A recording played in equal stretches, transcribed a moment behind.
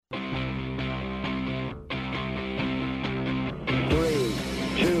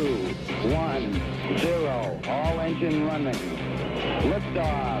Ignition running.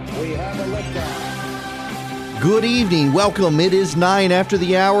 Liftoff. We have a liftoff. Good evening. Welcome. It is 9 after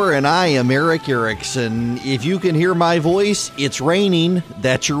the hour, and I am Eric Erickson. If you can hear my voice, it's raining.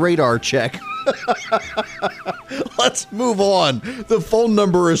 That's your radar check. Let's move on. The phone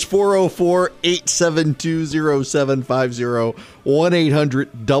number is 404-872-0750,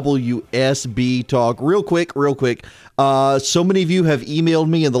 1-800-WSB-TALK. Real quick. So many of you have emailed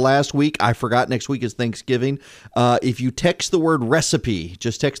me in the last week. I forgot next week is Thanksgiving. If you text the word recipe,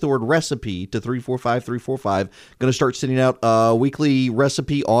 just text the word recipe to 345-345. Going to start sending out a weekly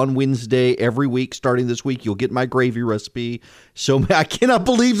recipe on Wednesday every week. Starting this week, you'll get my gravy recipe. So I cannot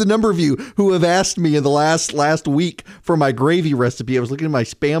believe the number of you who have asked me in the last week for my gravy recipe. I was looking at my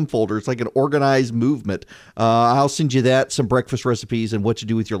spam folder. It's like an organized movement. I'll send you that, some breakfast recipes, and what to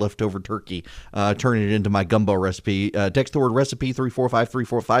do with your leftover turkey. Turn it into my gumbo recipe. Text the word recipe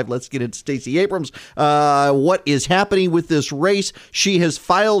 345-345. Let's get into Stacey Abrams. What is happening with this race? She has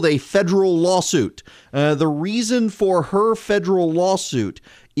filed a federal lawsuit. The reason for her federal lawsuit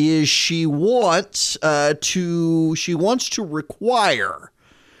is she wants to require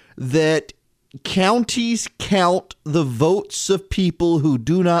that counties count the votes of people who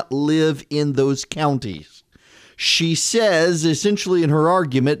do not live in those counties. She says, essentially in her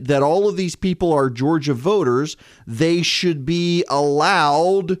argument, that all of these people are Georgia voters. They should be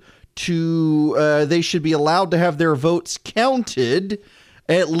allowed to have their votes counted,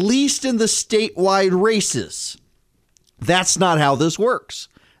 at least in the statewide races. That's not how this works.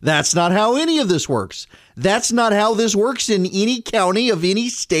 That's not how any of this works. That's not how this works in any county of any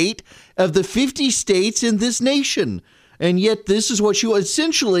state of the 50 states in this nation. And yet this is what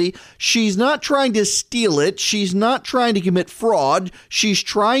she's not trying to steal it. She's not trying to commit fraud. She's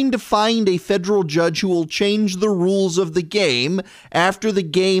trying to find a federal judge who will change the rules of the game after the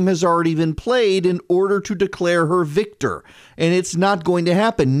game has already been played in order to declare her victor. And it's not going to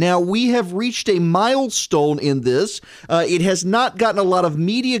happen. Now, we have reached a milestone in this. It has not gotten a lot of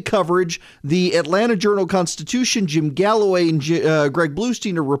media coverage. The Atlanta Journal-Constitution, Jim Galloway and Greg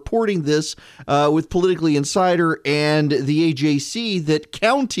Bluestein are reporting this with Politically Insider and the AJC that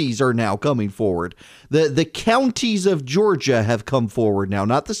counties are now coming forward. The counties of Georgia have come forward now,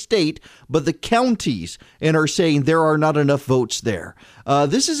 not the state, but the counties, and are saying there are not enough votes there.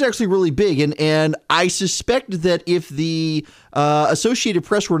 This is actually really big, and I suspect that if the Associated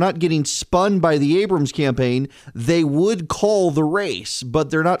Press were not getting spun by the Abrams campaign, they would call the race, but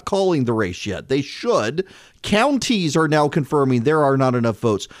they're not calling the race yet. They should. Counties are now confirming there are not enough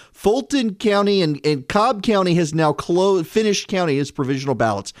votes. Fulton County and Cobb County has now finished counting its provisional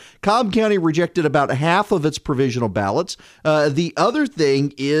ballots. Cobb County rejected about half of its provisional ballots. The other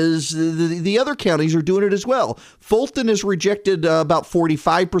thing is the other counties are doing it as well. Fulton has rejected about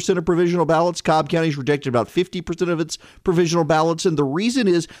 45% of provisional ballots. Cobb County's rejected about 50% of its provisional ballots. And the reason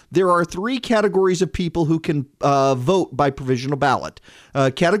is there are three categories of people who can vote by provisional ballot.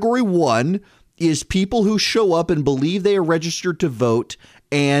 Category 1 is people who show up and believe they are registered to vote,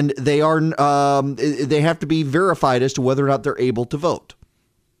 and they have to be verified as to whether or not they're able to vote.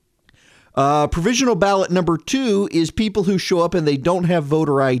 Provisional ballot number 2 is people who show up and they don't have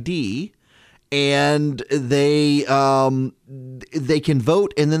voter ID, and they can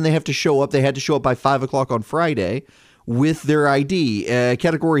vote, and then they have to show up. They had to show up by 5 o'clock on Friday with their ID.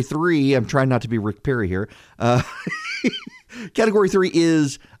 Category 3, I'm trying not to be Rick Perry here. Category 3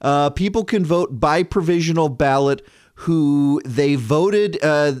 is people can vote by provisional ballot who they voted.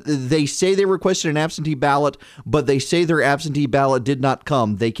 They say they requested an absentee ballot, but they say their absentee ballot did not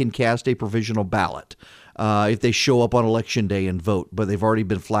come. They can cast a provisional ballot if they show up on election day and vote, but they've already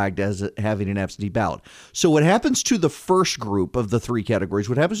been flagged as having an absentee ballot. So what happens to the first group of the three categories,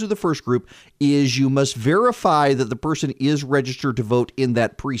 what happens to the first group is you must verify that the person is registered to vote in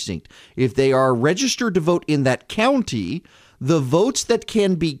that precinct. If they are registered to vote in that county, the votes that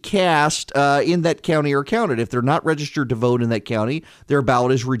can be cast in that county are counted. If they're not registered to vote in that county, their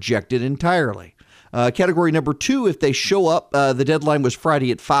ballot is rejected entirely. Category number 2, if they show up, the deadline was Friday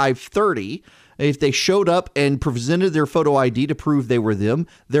at 5:30. If they showed up and presented their photo ID to prove they were them,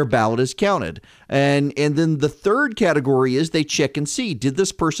 their ballot is counted. And then the third category is they check and see, did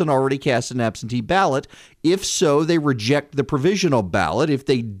this person already cast an absentee ballot? If so, they reject the provisional ballot. If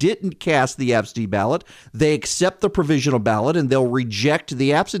they didn't cast the absentee ballot, they accept the provisional ballot and they'll reject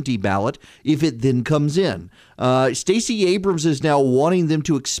the absentee ballot if it then comes in. Stacey Abrams is now wanting them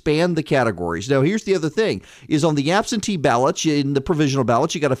to expand the categories. Now, here's the other thing, is on the absentee ballots, in the provisional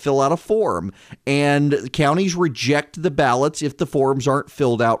ballots, you got to fill out a form. And counties reject the ballots if the forms aren't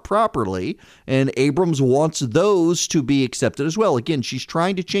filled out properly. And Abrams wants those to be accepted as well. Again, she's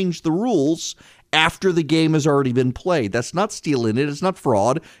trying to change the rules after the game has already been played. That's not stealing it. It's not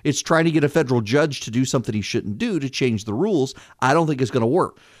fraud. It's trying to get a federal judge to do something he shouldn't do to change the rules. I don't think it's going to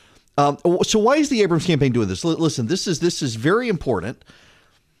work. So why is the Abrams campaign doing this? Listen, this is very important.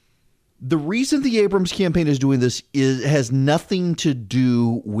 The reason the Abrams campaign is doing this has nothing to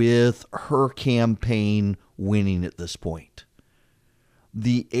do with her campaign winning at this point.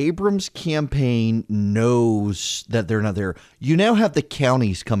 The Abrams campaign knows that they're not there. You now have the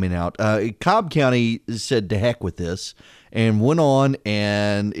counties coming out. Cobb County said to heck with this and went on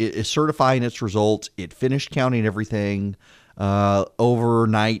and is certifying its results. It finished counting everything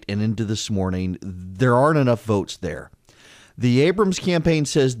overnight and into this morning. There aren't enough votes there. The Abrams campaign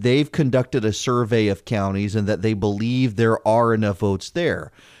says they've conducted a survey of counties and that they believe there are enough votes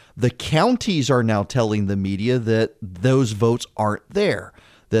there. The counties are now telling the media that those votes aren't there,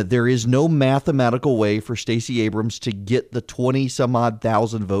 that there is no mathematical way for Stacey Abrams to get the 20-some-odd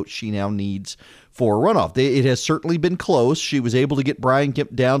thousand votes she now needs for a runoff. It has certainly been close. She was able to get Brian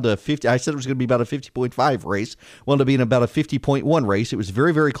Kemp down to 50. I said it was going to be about a 50.5 race. Wound up being about a 50.1 race. It was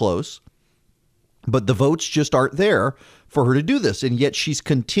very, very close. But the votes just aren't there for her to do this. And yet she's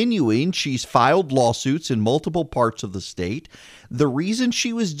continuing. She's filed lawsuits in multiple parts of the state. The reason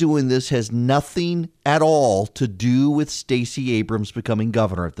she was doing this has nothing at all to do with Stacey Abrams becoming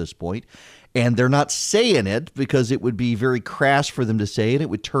governor at this point. And they're not saying it because it would be very crass for them to say it. It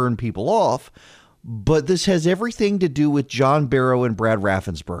would turn people off. But this has everything to do with John Barrow and Brad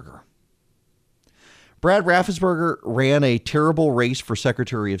Raffensperger. Brad Raffensperger ran a terrible race for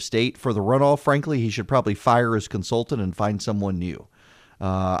Secretary of State. For the runoff, frankly, he should probably fire his consultant and find someone new.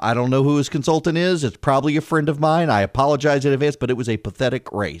 I don't know who his consultant is. It's probably a friend of mine. I apologize in advance, but it was a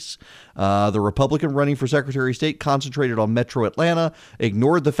pathetic race. The Republican running for Secretary of State concentrated on Metro Atlanta,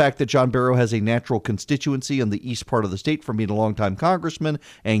 ignored the fact that John Barrow has a natural constituency in the east part of the state from being a longtime congressman.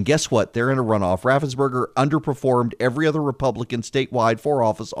 And guess what? They're in a runoff. Raffensperger underperformed every other Republican statewide for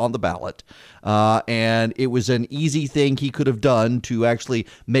office on the ballot. And it was an easy thing he could have done to actually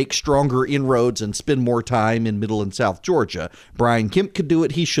make stronger inroads and spend more time in Middle and South Georgia. Brian Kemp could do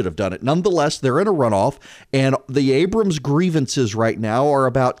it. He should have done it. Nonetheless, they're in a runoff, and the Abrams grievances right now are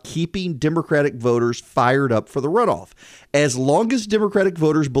about keeping Democratic voters fired up for the runoff. As long as Democratic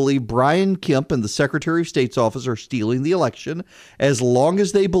voters believe Brian Kemp and the Secretary of State's office are stealing the election, as long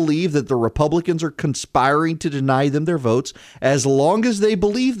as they believe that the Republicans are conspiring to deny them their votes, as long as they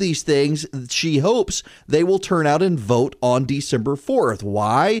believe these things, she hopes they will turn out and vote on December 4th.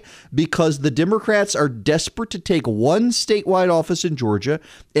 Why? Because the Democrats are desperate to take one statewide office in Georgia,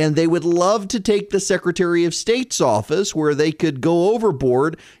 and they would love to take the Secretary of State's office where they could go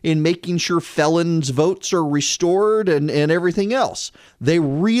overboard in making sure felons' votes are restored and everything else. They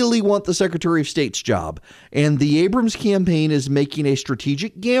really want the Secretary of State's job. And the Abrams campaign is making a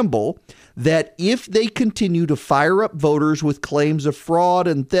strategic gamble that if they continue to fire up voters with claims of fraud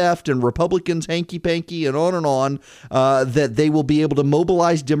and theft and Republicans hanky-panky and on, that they will be able to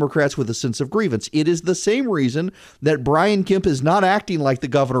mobilize Democrats with a sense of grievance. It is the same reason that Brian Kemp is not acting like the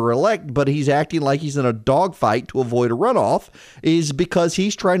governor-elect, but he's acting like he's in a dogfight to avoid a runoff, is because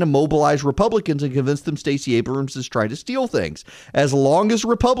he's trying to mobilize Republicans and convince them Stacey Abrams is trying to steal things. As long as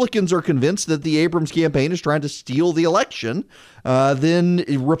Republicans are convinced that the Abrams campaign is trying to steal the election, then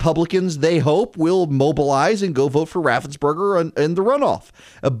Republicans, they hope, will mobilize and go vote for Raffensperger in the runoff.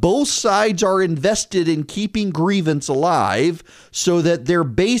 Both sides are invested in keeping grievance alive so that their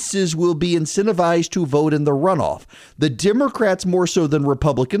bases will be incentivized to vote in the runoff. The Democrats more so than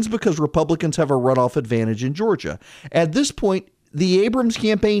Republicans, because Republicans have a runoff advantage in Georgia. At this point, the Abrams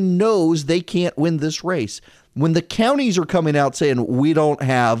campaign knows they can't win this race. When the counties are coming out saying we don't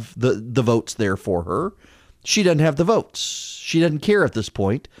have the votes there for her, she doesn't have the votes. She doesn't care at this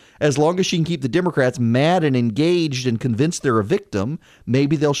point. As long as she can keep the Democrats mad and engaged and convinced they're a victim,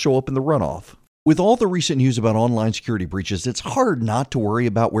 maybe they'll show up in the runoff. With all the recent news about online security breaches, it's hard not to worry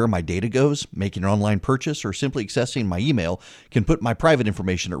about where my data goes. Making an online purchase or simply accessing my email can put my private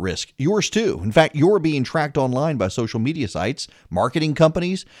information at risk. Yours too. In fact, you're being tracked online by social media sites, marketing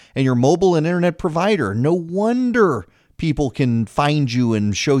companies, and your mobile and internet provider. No wonder people can find you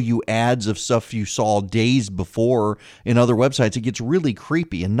and show you ads of stuff you saw days before in other websites. It gets really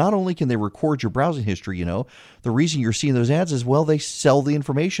creepy. And not only can they record your browsing history, the reason you're seeing those ads is, well, they sell the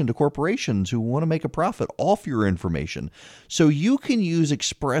information to corporations who want to make a profit off your information. So you can use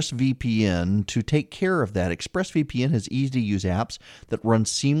ExpressVPN to take care of that. ExpressVPN has easy-to-use apps that run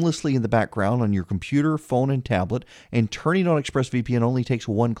seamlessly in the background on your computer, phone, and tablet, and turning on ExpressVPN only takes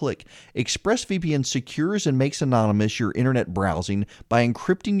one click. ExpressVPN secures and makes anonymous your your internet browsing by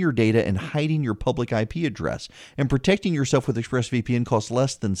encrypting your data and hiding your public IP address. And protecting yourself with ExpressVPN costs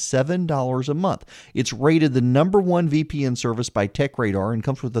less than $7 a month. It's rated the #1 VPN service by TechRadar and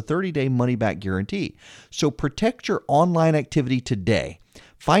comes with a 30-day money-back guarantee. So protect your online activity today.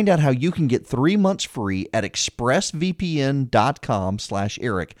 Find out how you can get 3 months free at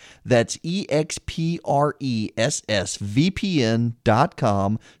expressvpn.com/Eric. That's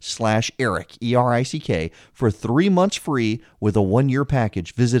expressvpn.com/Eric, ERICK, for 3 months free with a 1-year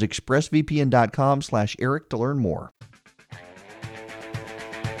package. Visit expressvpn.com/Eric to learn more.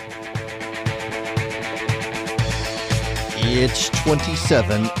 It's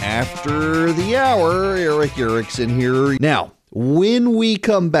 27 after the hour. Eric Erickson here. Now, when we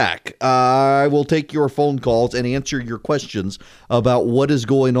come back, I will take your phone calls and answer your questions about what is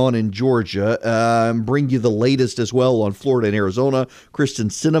going on in Georgia, bring you the latest as well on Florida and Arizona. Kristen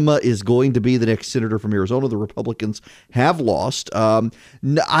Sinema is going to be the next senator from Arizona. The Republicans have lost.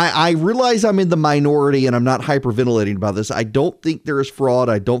 I realize I'm in the minority and I'm not hyperventilating about this. I don't think there is fraud.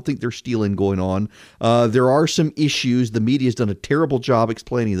 I don't think there's stealing going on. There are some issues. The media has done a terrible job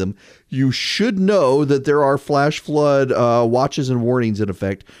explaining them. You should know that there are flash flood watches and warnings in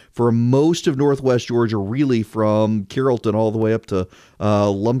effect for most of northwest Georgia, really from Carrollton all the way up to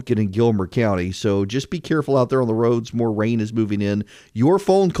Lumpkin and Gilmer County. So just be careful out there on the roads. More rain is moving in. Your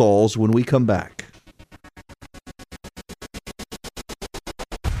phone calls when we come back.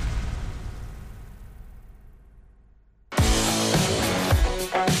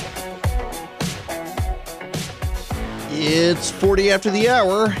 It's 40 after the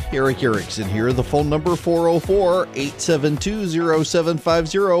hour. Eric Erickson here. The phone number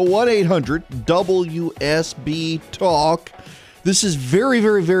 404-872-0750, 1-800-WSB-TALK. This is very,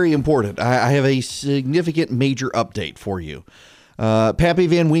 very, very important. I have a significant major update for you. Pappy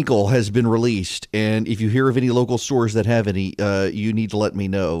Van Winkle has been released, and if you hear of any local stores that have any, you need to let me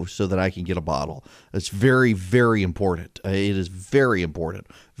know so that I can get a bottle. It's very, very important. It is very important,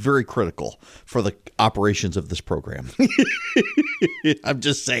 very critical for the operations of this program. I'm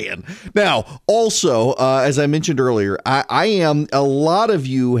just saying. Now, also, as I mentioned earlier, a lot of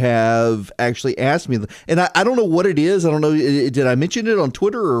you have actually asked me, and I don't know what it is. I don't know. Did I mention it on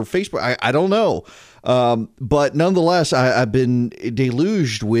Twitter or Facebook? I don't know. But nonetheless, I've been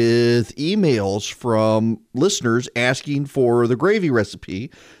deluged with emails from listeners asking for the gravy recipe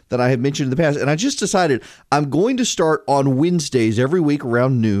that I have mentioned in the past. And I just decided I'm going to start on Wednesdays every week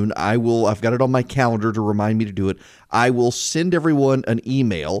around noon. I've got it on my calendar to remind me to do it. I will send everyone an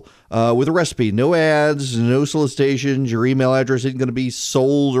email with a recipe. No ads, no solicitations. Your email address isn't going to be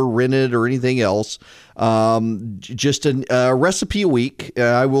sold or rented or anything else. Just a recipe a week.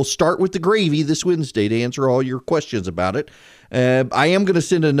 I will start with the gravy this Wednesday to answer all your questions about it. I am going to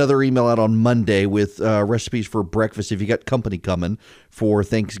send another email out on Monday with recipes for breakfast. If you got company coming for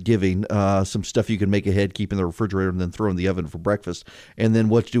Thanksgiving, some stuff you can make ahead, keep in the refrigerator, and then throw in the oven for breakfast. And then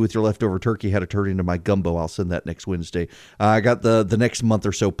what to do with your leftover turkey, how to turn it into my gumbo. I'll send that next Wednesday. I got the next month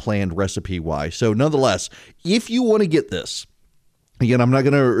or so planned recipe-wise. So nonetheless, if you want to get this, again, I'm not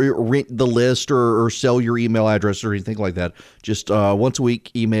going to rent the list or sell your email address or anything like that. Just once a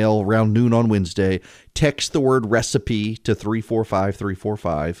week, email around noon on Wednesday. Text the word recipe to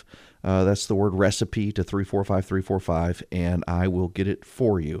 345-345. That's the word recipe to 345-345, and I will get it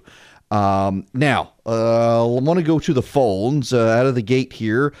for you. Now, I want to go to the phones out of the gate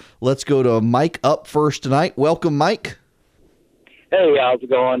here. Let's go to Mike up first tonight. Welcome, Mike. Hey, how's it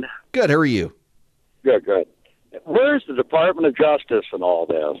going? Good. How are you? Good. Where's the Department of Justice in all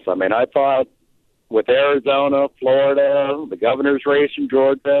this? I mean, I thought with Arizona, Florida, the governor's race in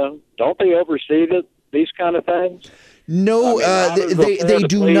Georgia, don't they oversee these kind of things? No, they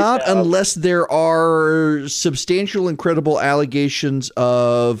do not unless there are substantial and credible allegations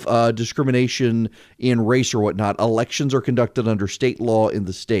of discrimination in race or whatnot. Elections are conducted under state law in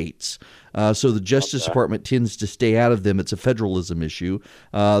the states. So the Justice Department tends to stay out of them. It's a federalism issue.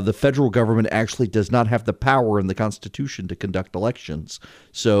 The federal government actually does not have the power in the Constitution to conduct elections.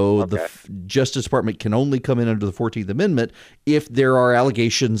 So the Justice Department can only come in under the 14th Amendment if there are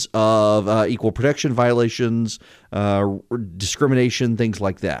allegations of equal protection violations, discrimination, things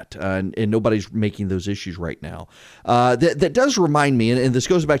like that. And nobody's making those issues right now. That does remind me, and this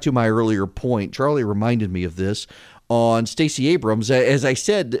goes back to my earlier point. Charlie reminded me of this. On Stacey Abrams, as I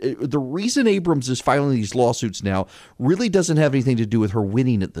said, the reason Abrams is filing these lawsuits now really doesn't have anything to do with her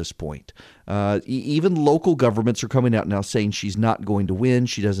winning at this point. Even local governments are coming out now saying she's not going to win.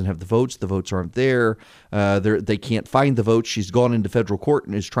 She doesn't have the votes. The votes aren't there. They can't find the votes. She's gone into federal court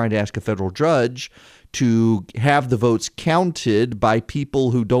and is trying to ask a federal judge to have the votes counted by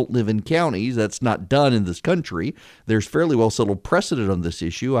people who don't live in counties. That's not done in this country. There's fairly well settled precedent on this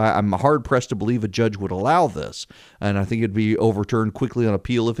issue. I'm hard-pressed to believe a judge would allow this, and I think it'd be overturned quickly on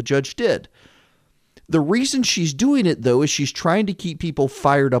appeal if a judge did. The reason she's doing it, though, is she's trying to keep people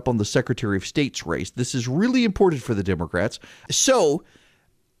fired up on the Secretary of State's race. This is really important for the Democrats. So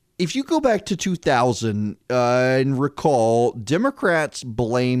if you go back to 2000 and recall, Democrats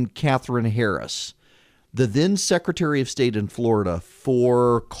blamed Katherine Harris, the then Secretary of State in Florida,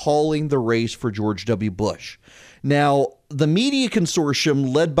 for calling the race for George W. Bush. Now, the media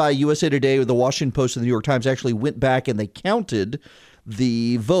consortium led by USA Today, the Washington Post, and the New York Times actually went back and they counted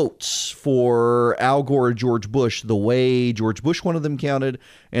the votes for Al Gore and George Bush the way George Bush wanted them counted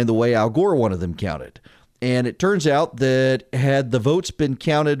and the way Al Gore wanted them counted. And it turns out that had the votes been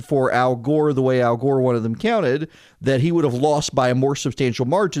counted for Al Gore the way Al Gore wanted them counted, that he would have lost by a more substantial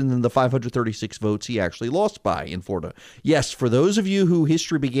margin than the 536 votes he actually lost by in Florida. Yes, for those of you who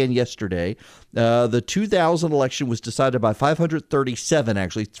history began yesterday, the 2000 election was decided by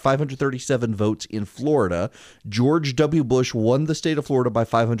 537 votes in Florida. George W. Bush won the state of Florida by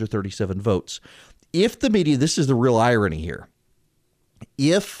 537 votes. If the media, this is the real irony here,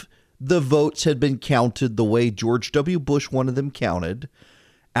 if the votes had been counted the way George W. Bush wanted them counted,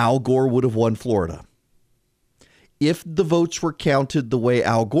 Al Gore would have won Florida. If the votes were counted the way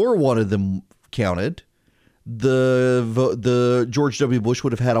Al Gore wanted them counted, the George W. Bush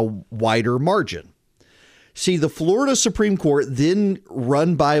would have had a wider margin. See, the Florida Supreme Court, then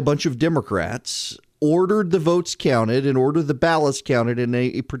run by a bunch of Democrats, ordered the votes counted and ordered the ballots counted in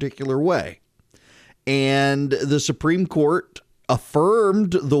a particular way. And the Supreme Court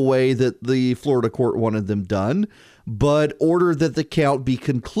affirmed the way that the Florida court wanted them done, but ordered that the count be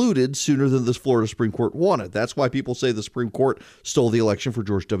concluded sooner than the Florida Supreme Court wanted. That's why people say the Supreme Court stole the election for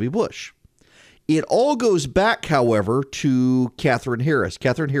George W. Bush. It all goes back, however, to Katherine Harris.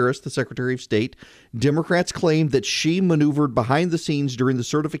 Katherine Harris, the Secretary of State. Democrats claimed that she maneuvered behind the scenes during the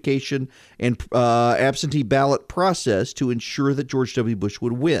certification and absentee ballot process to ensure that George W. Bush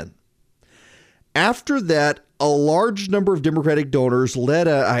would win. After that, a large number of Democratic donors led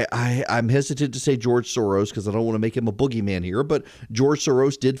I'm hesitant to say George Soros because I don't want to make him a boogeyman here, but George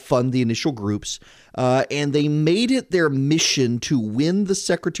Soros did fund the initial groups, and they made it their mission to win the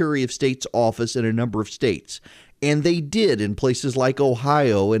Secretary of State's office in a number of states. And they did in places like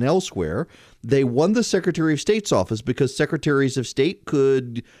Ohio and elsewhere. They won the Secretary of State's office because secretaries of state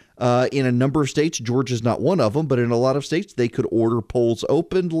could, in a number of states, Georgia's not one of them, but in a lot of states, they could order polls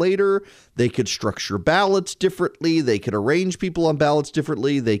opened later. They could structure ballots differently. They could arrange people on ballots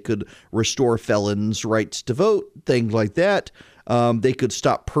differently. They could restore felons' rights to vote, things like that. They could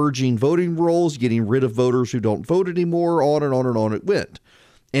stop purging voting rolls, getting rid of voters who don't vote anymore, on and on and on it went.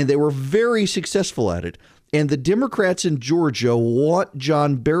 And they were very successful at it. And the Democrats in Georgia want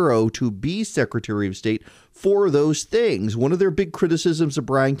John Barrow to be Secretary of State for those things. One of their big criticisms of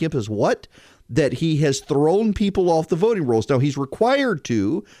Brian Kemp is what? That he has thrown people off the voting rolls. Now, he's required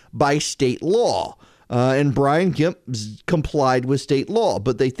to by state law. And Brian Kemp complied with state law.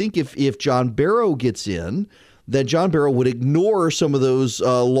 But they think if John Barrow gets in, that John Barrow would ignore some of those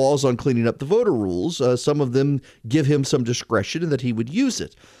laws on cleaning up the voter rules. Some of them give him some discretion and that he would use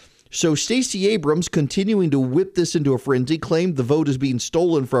it. So Stacey Abrams, continuing to whip this into a frenzy, claimed the vote is being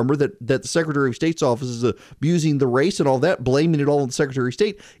stolen from her, that the Secretary of State's office is abusing the race and all that, blaming it all on the Secretary of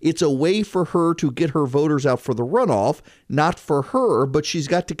State. It's a way for her to get her voters out for the runoff, not for her, but she's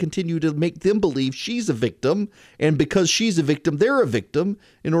got to continue to make them believe she's a victim, and because she's a victim, they're a victim,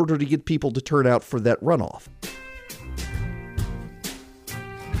 in order to get people to turn out for that runoff.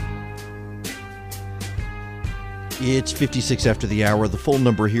 It's 56 after the hour. The phone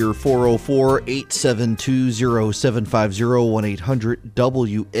number here, 404-872-0750,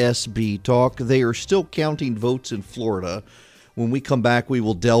 1-800-WSB-TALK. They are still counting votes in Florida. When we come back, we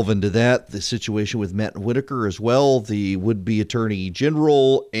will delve into that, the situation with Matt Whitaker as well, the would-be Attorney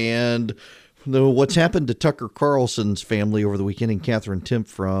General, and what's happened to Tucker Carlson's family over the weekend, and Catherine Temp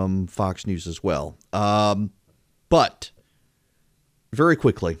from Fox News as well. But very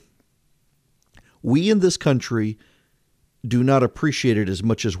quickly, we in this country do not appreciate it as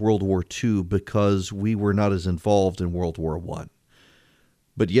much as World War II because we were not as involved in World War I.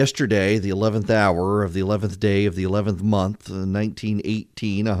 But yesterday, the 11th hour of the 11th day of the 11th month,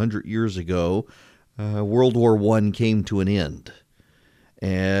 1918, 100 years ago, World War I came to an end.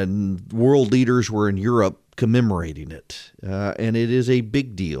 And world leaders were in Europe commemorating it. And it is a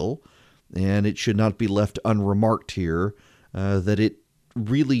big deal, and it should not be left unremarked here that it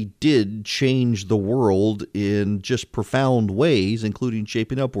really did change the world in just profound ways, including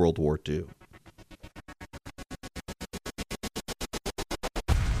shaping up World War II.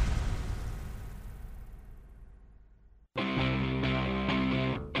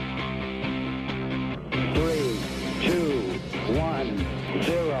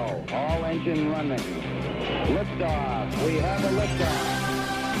 engine running. Liftoff. We have a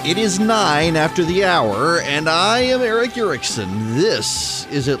liftoff. It is 9 after the hour, and I am Eric Erickson. This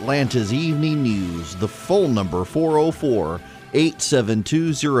is Atlanta's Evening News. The phone number,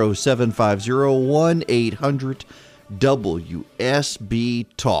 404-872-0750, 1-800-WSB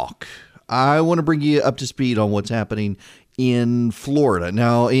Talk. I want to bring you up to speed on what's happening in Florida.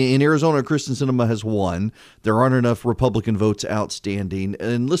 Now, in Arizona, Kristen Sinema has won. There aren't enough Republican votes outstanding.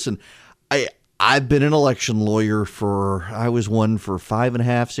 And listen, I've been an election lawyer I was one for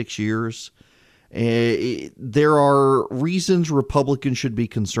 5.5, 6 years. There are reasons Republicans should be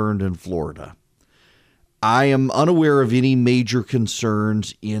concerned in Florida. I am unaware of any major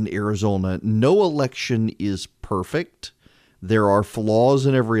concerns in Arizona. No election is perfect. There are flaws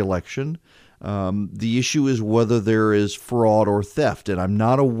in every election. The issue is whether there is fraud or theft, and I'm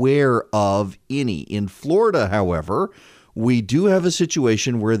not aware of any. In Florida, however, we do have a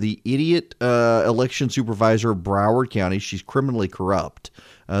situation where the idiot election supervisor of Broward County, she's criminally corrupt.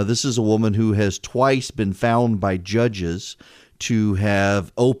 This is a woman who has twice been found by judges to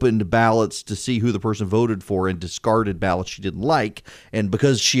have opened ballots to see who the person voted for and discarded ballots she didn't like. And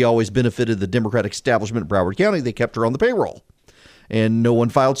because she always benefited the Democratic establishment in Broward County, they kept her on the payroll. And no one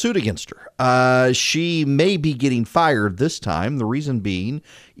filed suit against her. She may be getting fired this time. The reason being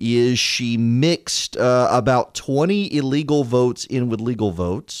is she mixed about 20 illegal votes in with legal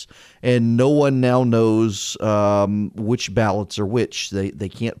votes, and no one now knows which ballots are which. They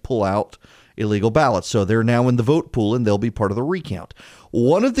can't pull out illegal ballots, so they're now in the vote pool, and they'll be part of the recount.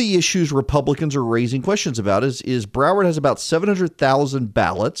 One of the issues Republicans are raising questions about is Broward has about 700,000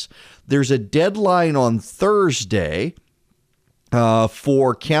 ballots. There's a deadline on Thursday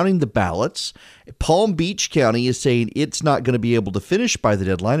for counting the ballots. Palm Beach County is saying it's not going to be able to finish by the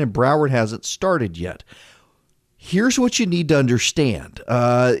deadline, and Broward hasn't started yet. Here's what you need to understand.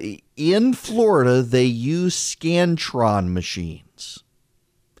 In Florida, they use Scantron machines.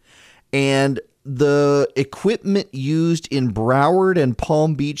 And the equipment used in Broward and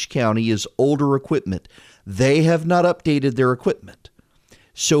Palm Beach County is older equipment. They have not updated their equipment.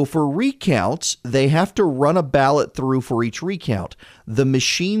 So for recounts, they have to run a ballot through for each recount. The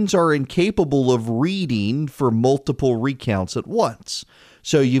machines are incapable of reading for multiple recounts at once.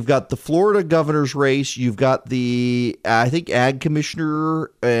 So you've got the Florida governor's race, you've got the, I think, ag commissioner,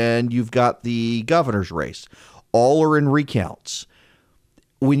 and you've got the governor's race. All are in recounts.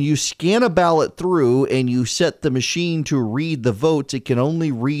 When you scan a ballot through and you set the machine to read the votes, it can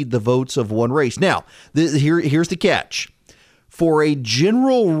only read the votes of one race. Now, here's the catch. For a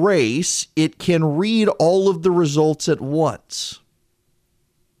general race, it can read all of the results at once.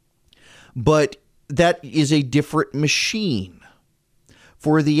 But that is a different machine.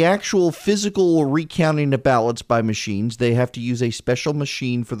 For the actual physical recounting of ballots by machines, they have to use a special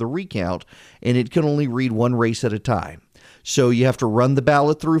machine for the recount, and it can only read one race at a time. So you have to run the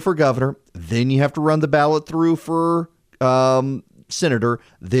ballot through for governor, then you have to run the ballot through for senator,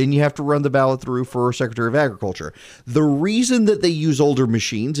 then you have to run the ballot through for Secretary of Agriculture. The reason that they use older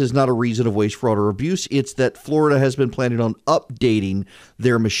machines is not a reason of waste, fraud, or abuse. It's that Florida has been planning on updating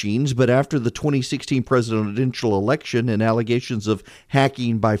their machines, but after the 2016 presidential election and allegations of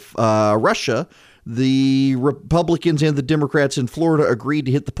hacking by Russia, the Republicans and the Democrats in Florida agreed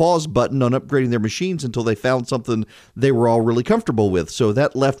to hit the pause button on upgrading their machines until they found something they were all really comfortable with. So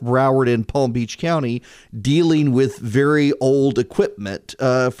that left Broward and Palm Beach County dealing with very old equipment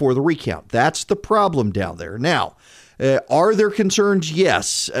for the recount. That's the problem down there. Now, are there concerns?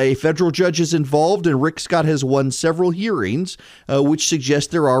 Yes. A federal judge is involved, and Rick Scott has won several hearings, which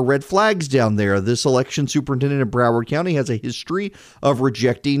suggest there are red flags down there. This election superintendent in Broward County has a history of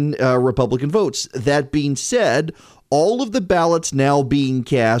rejecting Republican votes. That being said, all of the ballots now being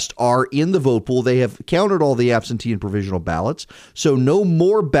cast are in the vote pool. They have counted all the absentee and provisional ballots, so no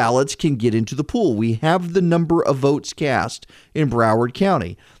more ballots can get into the pool. We have the number of votes cast in Broward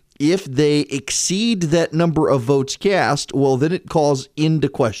County. If they exceed that number of votes cast, well, then it calls into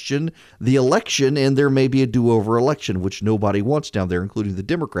question the election, and there may be a do-over election, which nobody wants down there, including the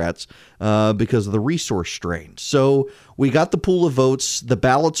Democrats, because of the resource strain. So we got the pool of votes. The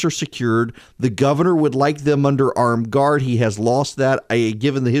ballots are secured. The governor would like them under armed guard. He has lost that.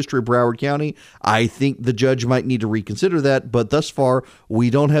 Given the history of Broward County, I think the judge might need to reconsider that. But thus far, we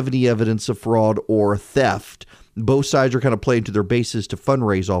don't have any evidence of fraud or theft. Both sides are kind of playing to their bases to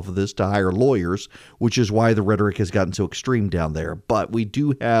fundraise off of this, to hire lawyers, which is why the rhetoric has gotten so extreme down there. But we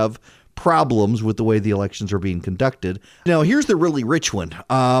do have problems with the way the elections are being conducted. Now, here's the really rich one.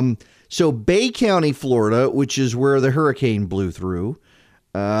 So Bay County, Florida, which is where the hurricane blew through,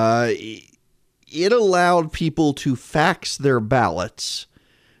 it allowed people to fax their ballots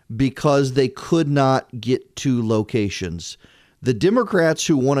because they could not get to locations. The Democrats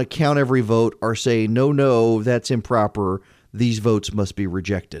who want to count every vote are saying, no, that's improper. These votes must be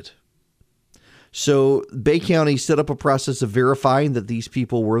rejected. So Bay County set up a process of verifying that these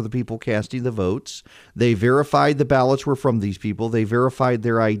people were the people casting the votes. They verified the ballots were from these people. They verified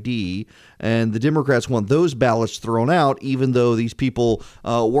their ID. And the Democrats want those ballots thrown out, even though these people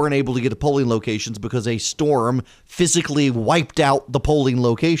weren't able to get to polling locations because a storm physically wiped out the polling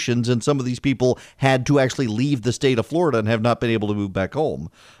locations. And some of these people had to actually leave the state of Florida and have not been able to move back home.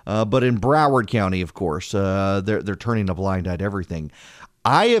 But in Broward County, of course, they're turning a blind eye to everything.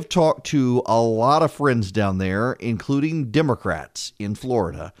 I have talked to a lot of friends down there, including Democrats in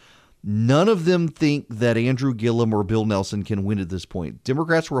Florida. None of them think that Andrew Gillum or Bill Nelson can win at this point.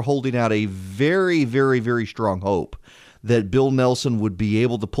 Democrats were holding out a very, very, very strong hope that Bill Nelson would be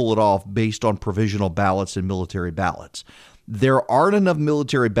able to pull it off based on provisional ballots and military ballots. There aren't enough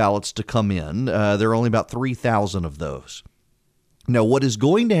military ballots to come in. There are only about 3,000 of those. Now, what is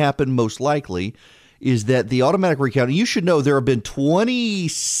going to happen most likely is that the automatic recount, you should know there have been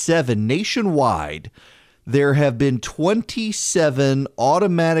 27 nationwide. There have been 27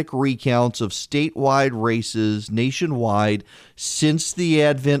 automatic recounts of statewide races nationwide since the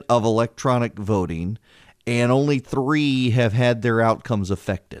advent of electronic voting, and only 3 have had their outcomes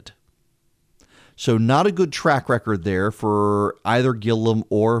affected. So not a good track record there for either Gillum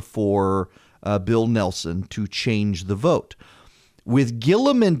or for Bill Nelson to change the vote. With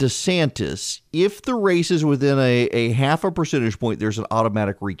Gillum and DeSantis, if the race is within a half a percentage point, there's an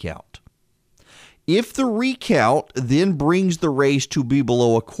automatic recount. If the recount then brings the race to be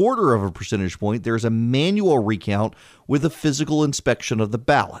below a quarter of a percentage point, there's a manual recount with a physical inspection of the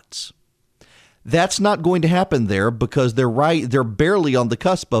ballots. That's not going to happen there because they're barely on the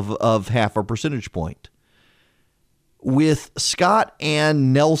cusp of half a percentage point. With Scott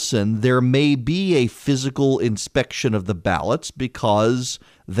and Nelson, there may be a physical inspection of the ballots because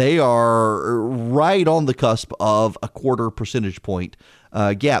they are right on the cusp of a quarter percentage point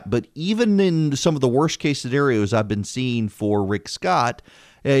gap. But even in some of the worst case scenarios I've been seeing for Rick Scott,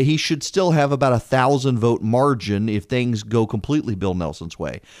 he should still have about 1,000 vote margin if things go completely Bill Nelson's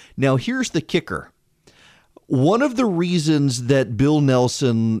way. Now, here's the kicker. One of the reasons that Bill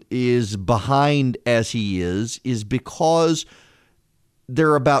Nelson is behind as he is because there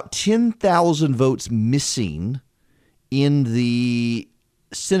are about 10,000 votes missing in the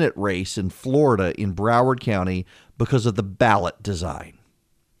Senate race in Florida in Broward County because of the ballot design.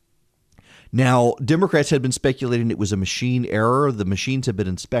 Now, Democrats had been speculating it was a machine error. The machines have been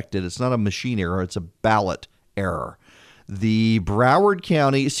inspected. It's not a machine error. It's a ballot error. The Broward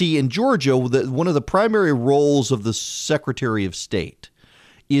County, in Georgia, one of the primary roles of the Secretary of State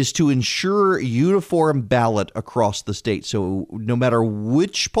is to ensure uniform ballot across the state. So no matter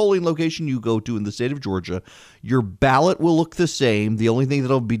which polling location you go to in the state of Georgia, your ballot will look the same. The only thing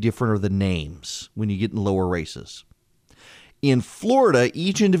that'll be different are the names when you get in lower races. In Florida,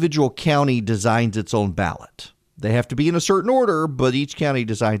 each individual county designs its own ballot. They have to be in a certain order, but each county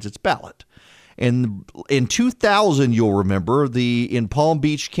designs its ballot. And in 2000, you'll remember, in Palm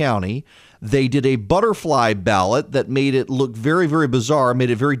Beach County, they did a butterfly ballot that made it look very, very bizarre, made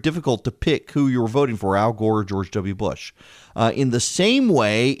it very difficult to pick who you were voting for, Al Gore or George W. Bush. In the same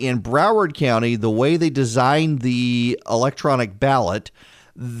way, in Broward County, the way they designed the electronic ballot,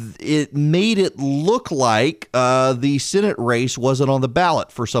 it made it look like the Senate race wasn't on the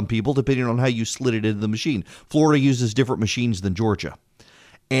ballot for some people, depending on how you slid it into the machine. Florida uses different machines than Georgia.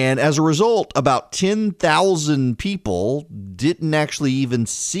 And as a result, about 10,000 people didn't actually even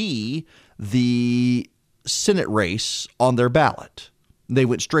see the Senate race on their ballot. They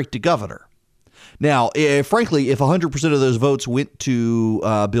went straight to governor. Now, frankly, if 100% of those votes went to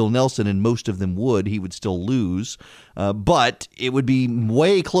Bill Nelson, and most of them would, he would still lose. But it would be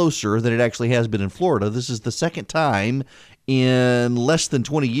way closer than it actually has been in Florida. This is the second time in less than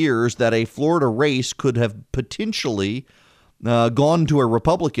 20 years that a Florida race could have potentially gone to a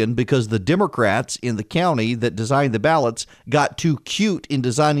Republican because the Democrats in the county that designed the ballots got too cute in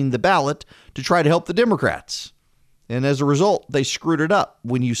designing the ballot to try to help the Democrats. And as a result, they screwed it up.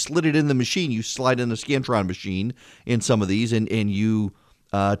 When you slid it in the machine, you slide in a Scantron machine in some of these, and you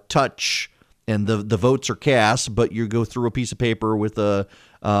touch, and the votes are cast, but you go through a piece of paper with a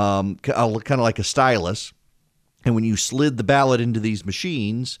kind of like a stylus. And when you slid the ballot into these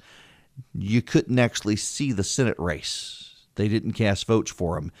machines, you couldn't actually see the Senate race. They didn't cast votes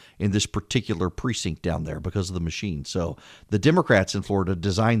for him in this particular precinct down there because of the machine. So the Democrats in Florida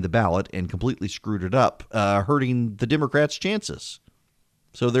designed the ballot and completely screwed it up, hurting the Democrats' chances.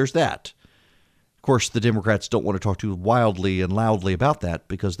 So there's that. Of course, the Democrats don't want to talk too wildly and loudly about that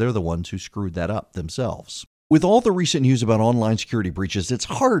because they're the ones who screwed that up themselves. With all the recent news about online security breaches, it's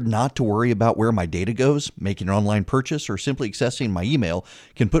hard not to worry about where my data goes. Making an online purchase or simply accessing my email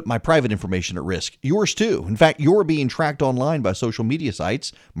can put my private information at risk. Yours too. In fact, you're being tracked online by social media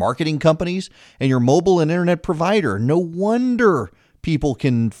sites, marketing companies, and your mobile and internet provider. No wonder people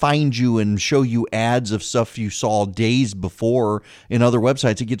can find you and show you ads of stuff you saw days before in other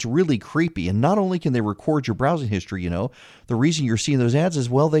websites. It gets really creepy. And not only can they record your browsing history, the reason you're seeing those ads is,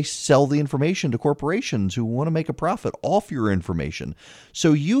 well, they sell the information to corporations who want to make a profit off your information.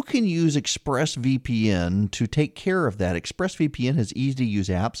 So you can use ExpressVPN to take care of that. ExpressVPN has easy-to-use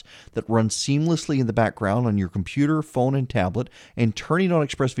apps that run seamlessly in the background on your computer, phone, and tablet, and turning on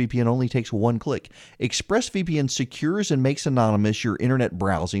ExpressVPN only takes one click. ExpressVPN secures and makes anonymous your internet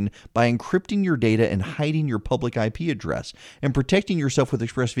browsing by encrypting your data and hiding your public IP address. And protecting yourself with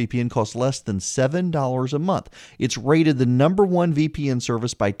ExpressVPN costs less than $7 a month. It's rated the #1 VPN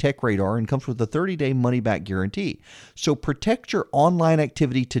service by TechRadar and comes with a 30-day money-back guarantee. So protect your online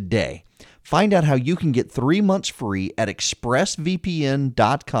activity today. Find out how you can get 3 months free at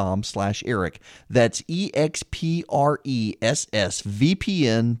expressvpn.com/Eric. That's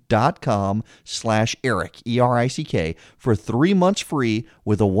expressvpn.com/Eric, ERICK, for 3 months free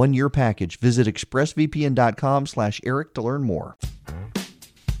with a 1-year package. Visit expressvpn.com/Eric to learn more.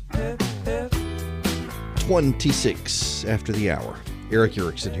 26 after the hour. Eric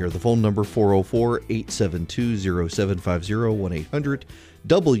Erickson here. The phone number 404-872-0750,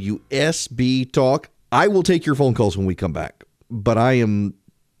 1-800-WSB-TALK. I will take your phone calls when we come back, but I am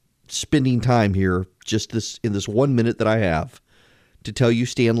spending time here just in this 1 minute that I have to tell you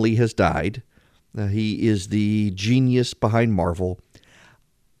Stan Lee has died. He is the genius behind Marvel.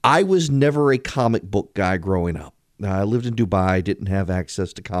 I was never a comic book guy growing up. I lived in Dubai, didn't have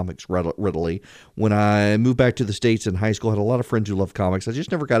access to comics readily. When I moved back to the States in high school, I had a lot of friends who loved comics. I just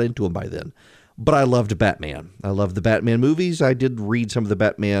never got into them by then. But I loved Batman. I loved the Batman movies. I did read some of the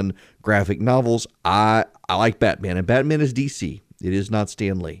Batman graphic novels. I like Batman, and Batman is DC. It is not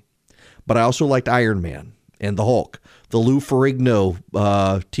Stan Lee. But I also liked Iron Man and the Hulk. The Lou Ferrigno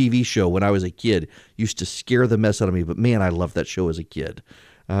TV show when I was a kid used to scare the mess out of me. But man, I loved that show as a kid.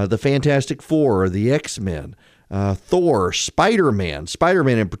 The Fantastic Four, the X-Men, Thor, Spider-Man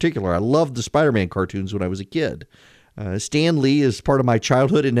in particular. I loved the Spider-Man cartoons when I was a kid. Stan Lee is part of my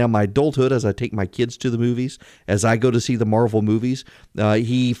childhood and now my adulthood as I take my kids to the movies, as I go to see the Marvel movies.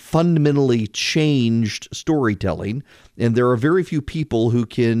 He fundamentally changed storytelling, and there are very few people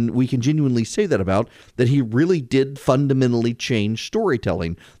we can genuinely say that about, that he really did fundamentally change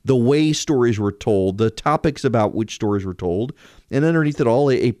storytelling, the way stories were told, the topics about which stories were told, and underneath it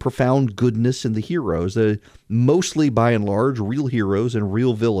all, a profound goodness in the heroes, mostly by and large real heroes and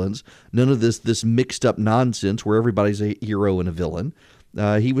real villains. None of this mixed up nonsense where everybody's a hero and a villain.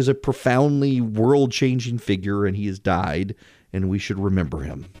 He was a profoundly world-changing figure, and he has died, and we should remember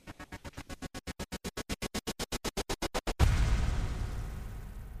him.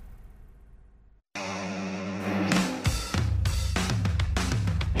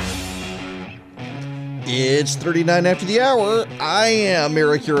 It's 39 after the hour. I am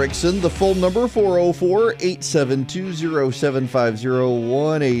Eric Erickson. The phone number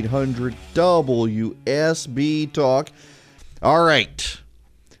 404-872-0750, 1-800-WSB-TALK. All right.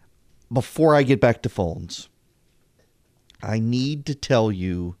 Before I get back to phones, I need to tell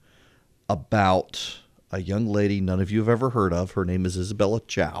you about a young lady none of you have ever heard of. Her name is Isabella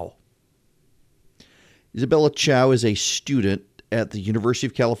Chow. Isabella Chow is a student at the University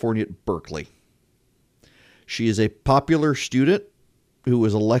of California at Berkeley. She is a popular student who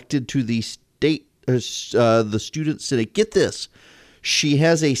was elected to the student senate. Get this. She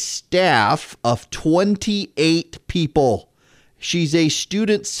has a staff of 28 people. She's a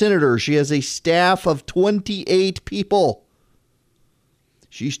student senator. She has a staff of 28 people.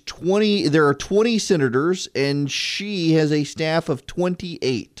 There are 20 senators, and she has a staff of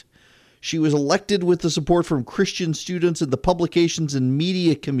 28. She was elected with the support from Christian students in the publications and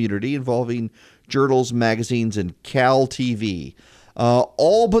media community involving journals, magazines, and Cal TV.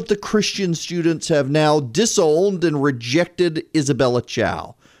 All but the Christian students have now disowned and rejected Isabella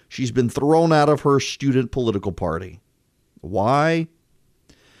Chow. She's been thrown out of her student political party. Why?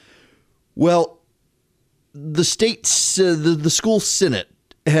 Well, the school senate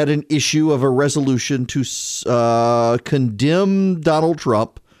had an issue of a resolution to condemn Donald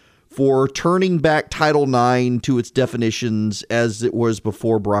Trump for turning back Title IX to its definitions as it was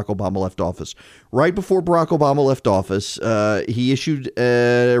before Barack Obama left office. Right before Barack Obama left office, he issued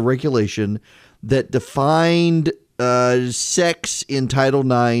a regulation that defined sex in Title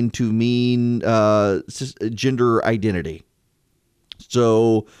IX to mean gender identity.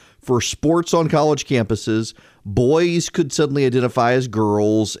 So for sports on college campuses, boys could suddenly identify as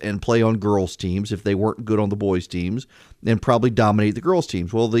girls and play on girls' teams if they weren't good on the boys' teams, and probably dominate the girls'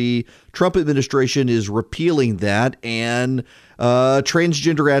 teams. Well, the Trump administration is repealing that, and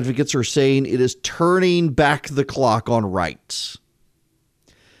transgender advocates are saying it is turning back the clock on rights.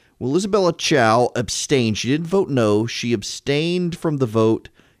 Well, Isabella Chow abstained. She didn't vote no. She abstained from the vote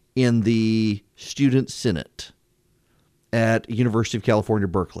in the Student Senate at University of California,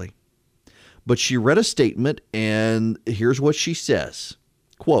 Berkeley. But she read a statement, and here's what she says.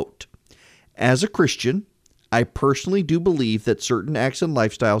 Quote, "As a Christian, I personally do believe that certain acts and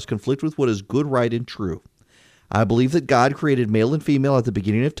lifestyles conflict with what is good, right, and true. I believe that God created male and female at the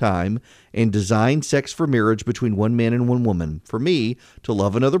beginning of time and designed sex for marriage between one man and one woman. For me, to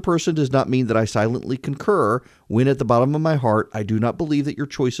love another person does not mean that I silently concur when at the bottom of my heart I do not believe that your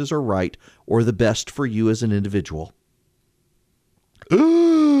choices are right or the best for you as an individual."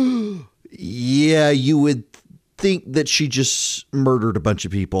 Yeah, you would think that she just murdered a bunch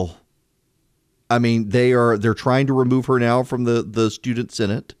of people. I mean, they're trying to remove her now from the Student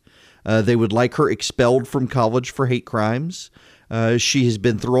Senate. They would like her expelled from college for hate crimes. She has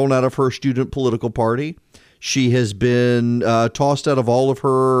been thrown out of her student political party. She has been tossed out of all of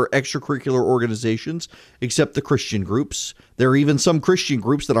her extracurricular organizations, except the Christian groups. There are even some Christian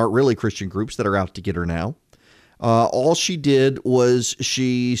groups that aren't really Christian groups that are out to get her now. All she did was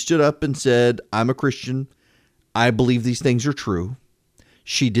she stood up and said, "I'm a Christian. I believe these things are true."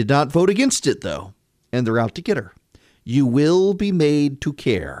 She did not vote against it, though, and they're out to get her. You will be made to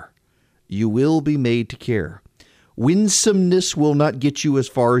care. You will be made to care. Winsomeness will not get you as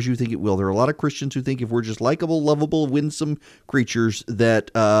far as you think it will. There are a lot of Christians who think if we're just likable, lovable, winsome creatures that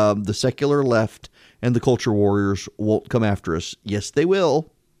the secular left and the culture warriors won't come after us. Yes, they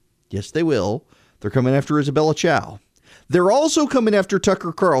will. Yes, they will. They're coming after Isabella Chow. They're also coming after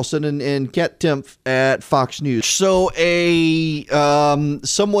Tucker Carlson and Kat Timpf at Fox News. So a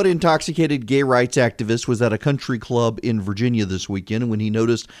somewhat intoxicated gay rights activist was at a country club in Virginia this weekend, and when he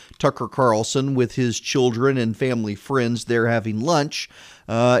noticed Tucker Carlson with his children and family friends there having lunch,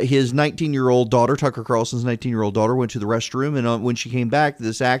 his 19-year-old daughter, Tucker Carlson's 19-year-old daughter, went to the restroom, and when she came back,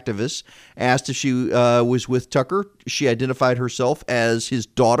 this activist asked if she was with Tucker. She identified herself as his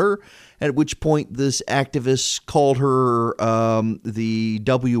daughter, at which point this activist called her the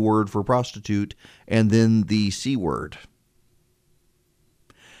W word for prostitute and then the C word.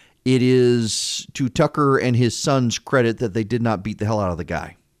 It is to Tucker and his son's credit that they did not beat the hell out of the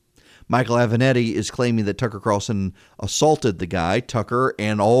guy. Michael Avenatti is claiming that Tucker Carlson assaulted the guy. Tucker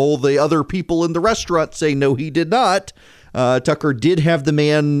and all the other people in the restaurant say no, he did not. Tucker did have the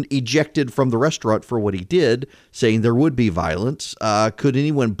man ejected from the restaurant for what he did, saying there would be violence. Could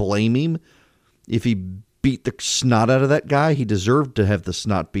anyone blame him if he beat the snot out of that guy? He deserved to have the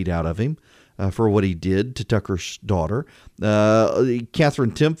snot beat out of him for what he did to Tucker's daughter.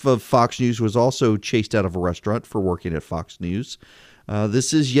 Catherine Timpf of Fox News was also chased out of a restaurant for working at Fox News.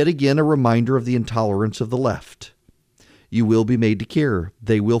 This is yet again a reminder of the intolerance of the left. You will be made to care.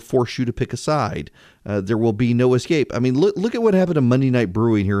 They will force you to pick a side. There will be no escape. I mean, look at what happened to Monday Night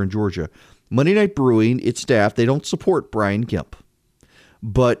Brewing here in Georgia. Monday Night Brewing, its staff, they don't support Brian Kemp,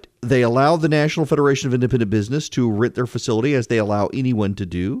 but they allow the National Federation of Independent Business to rent their facility, as they allow anyone to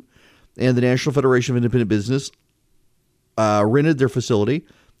do. And the National Federation of Independent Business rented their facility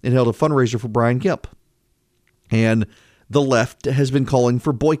and held a fundraiser for Brian Kemp. And the left has been calling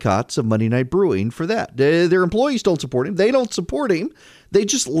for boycotts of Monday Night Brewing for that. Their employees don't support him. They don't support him. They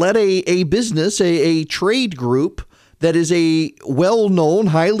just let a business, a trade group that is a well-known,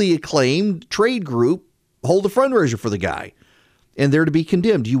 highly acclaimed trade group, hold a fundraiser for the guy. And they're to be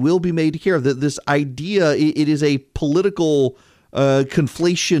condemned. You will be made to care. This idea, it is a political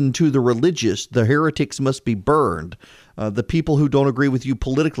conflation to the religious. The heretics must be burned. The people who don't agree with you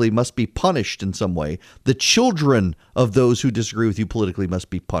politically must be punished in some way. The children of those who disagree with you politically must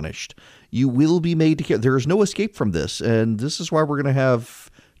be punished. You will be made to care. There is no escape from this. And this is why we're going to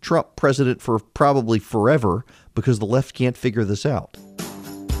have Trump president for probably forever, because the left can't figure this out.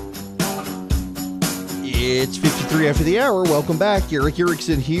 It's 53 after the hour. Welcome back. Erick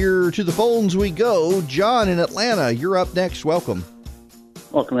Erickson here. To the phones we go. John in Atlanta, you're up next. Welcome.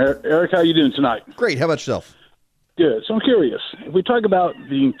 Welcome, Eric. How are you doing tonight? Great. How about yourself? Good. So I'm curious, if we talk about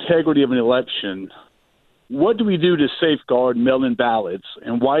the integrity of an election, what do we do to safeguard mail-in ballots,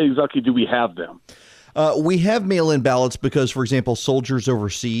 and why exactly do we have them? We have mail-in ballots because, for example, soldiers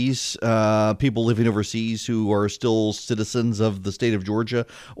overseas, people living overseas who are still citizens of the state of Georgia,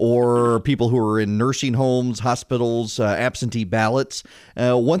 or people who are in nursing homes, hospitals, absentee ballots.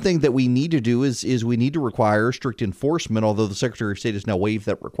 One thing that we need to do is we need to require strict enforcement, although the Secretary of State has now waived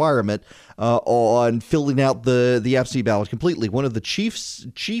that requirement, on filling out the absentee ballot completely. One of the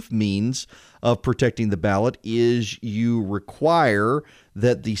chief means of protecting the ballot is you require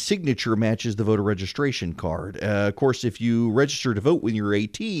that the signature matches the voter registration card. Of course, if you register to vote when you're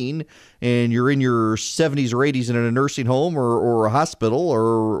 18 and you're in your 70s or 80s in a nursing home or a hospital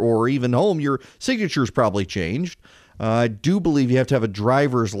or even home, your signature's probably changed. I do believe you have to have a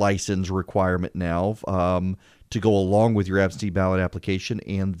driver's license requirement now to go along with your absentee ballot application,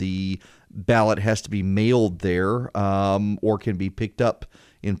 and the ballot has to be mailed there or can be picked up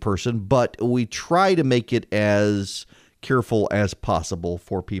in person. But we try to make it as careful as possible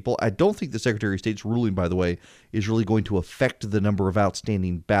for people. I don't think the Secretary of State's ruling, by the way, is really going to affect the number of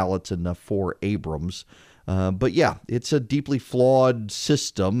outstanding ballots enough for Abrams. But yeah, it's a deeply flawed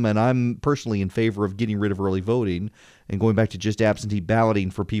system, and I'm personally in favor of getting rid of early voting and going back to just absentee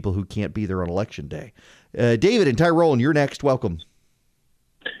balloting for people who can't be there on Election Day. David in Tyrone, you're next. Welcome.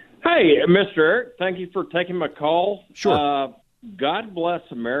 Hey, Mr. Eric, thank you for taking my call. Sure. God bless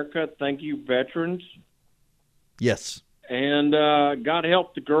America. Thank you, veterans. Yes. And God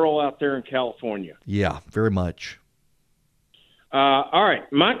help the girl out there in California. Yeah, very much. All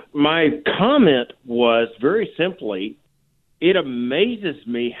right. My comment was very simply, it amazes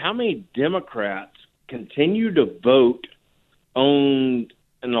me how many Democrats continue to vote on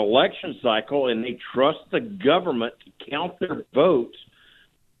an election cycle and they trust the government to count their votes.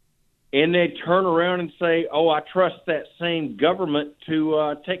 And they turn around and say, oh, I trust that same government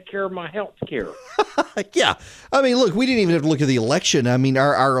to take care of my health care. Yeah. I mean, look, we didn't even have to look at the election. I mean,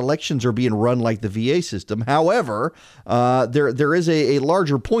 our elections are being run like the VA system. However, there is a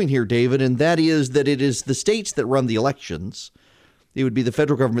larger point here, David, and that is that it is the states that run the elections. It would be the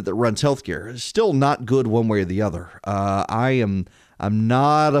federal government that runs healthcare. It's still not good one way or the other. I'm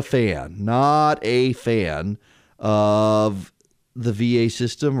not a fan of the VA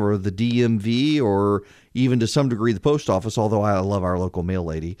system or the DMV or even to some degree the post office, although I love our local mail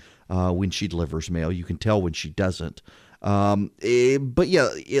lady when she delivers mail. You can tell when she doesn't. But yeah,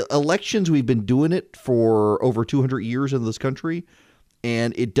 elections, we've been doing it for over 200 years in this country,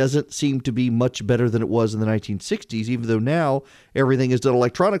 and it doesn't seem to be much better than it was in the 1960s, even though now everything is done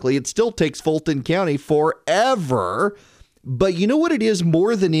electronically. It still takes Fulton County forever. But you know what it is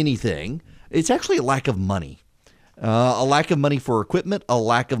more than anything? It's actually a lack of money. A lack of money for equipment, a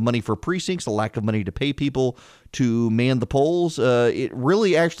lack of money for precincts, a lack of money to pay people to man the polls. It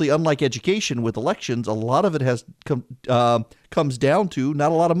really actually, unlike education with elections, a lot of it comes down to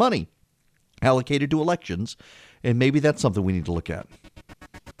not a lot of money allocated to elections. And maybe that's something we need to look at.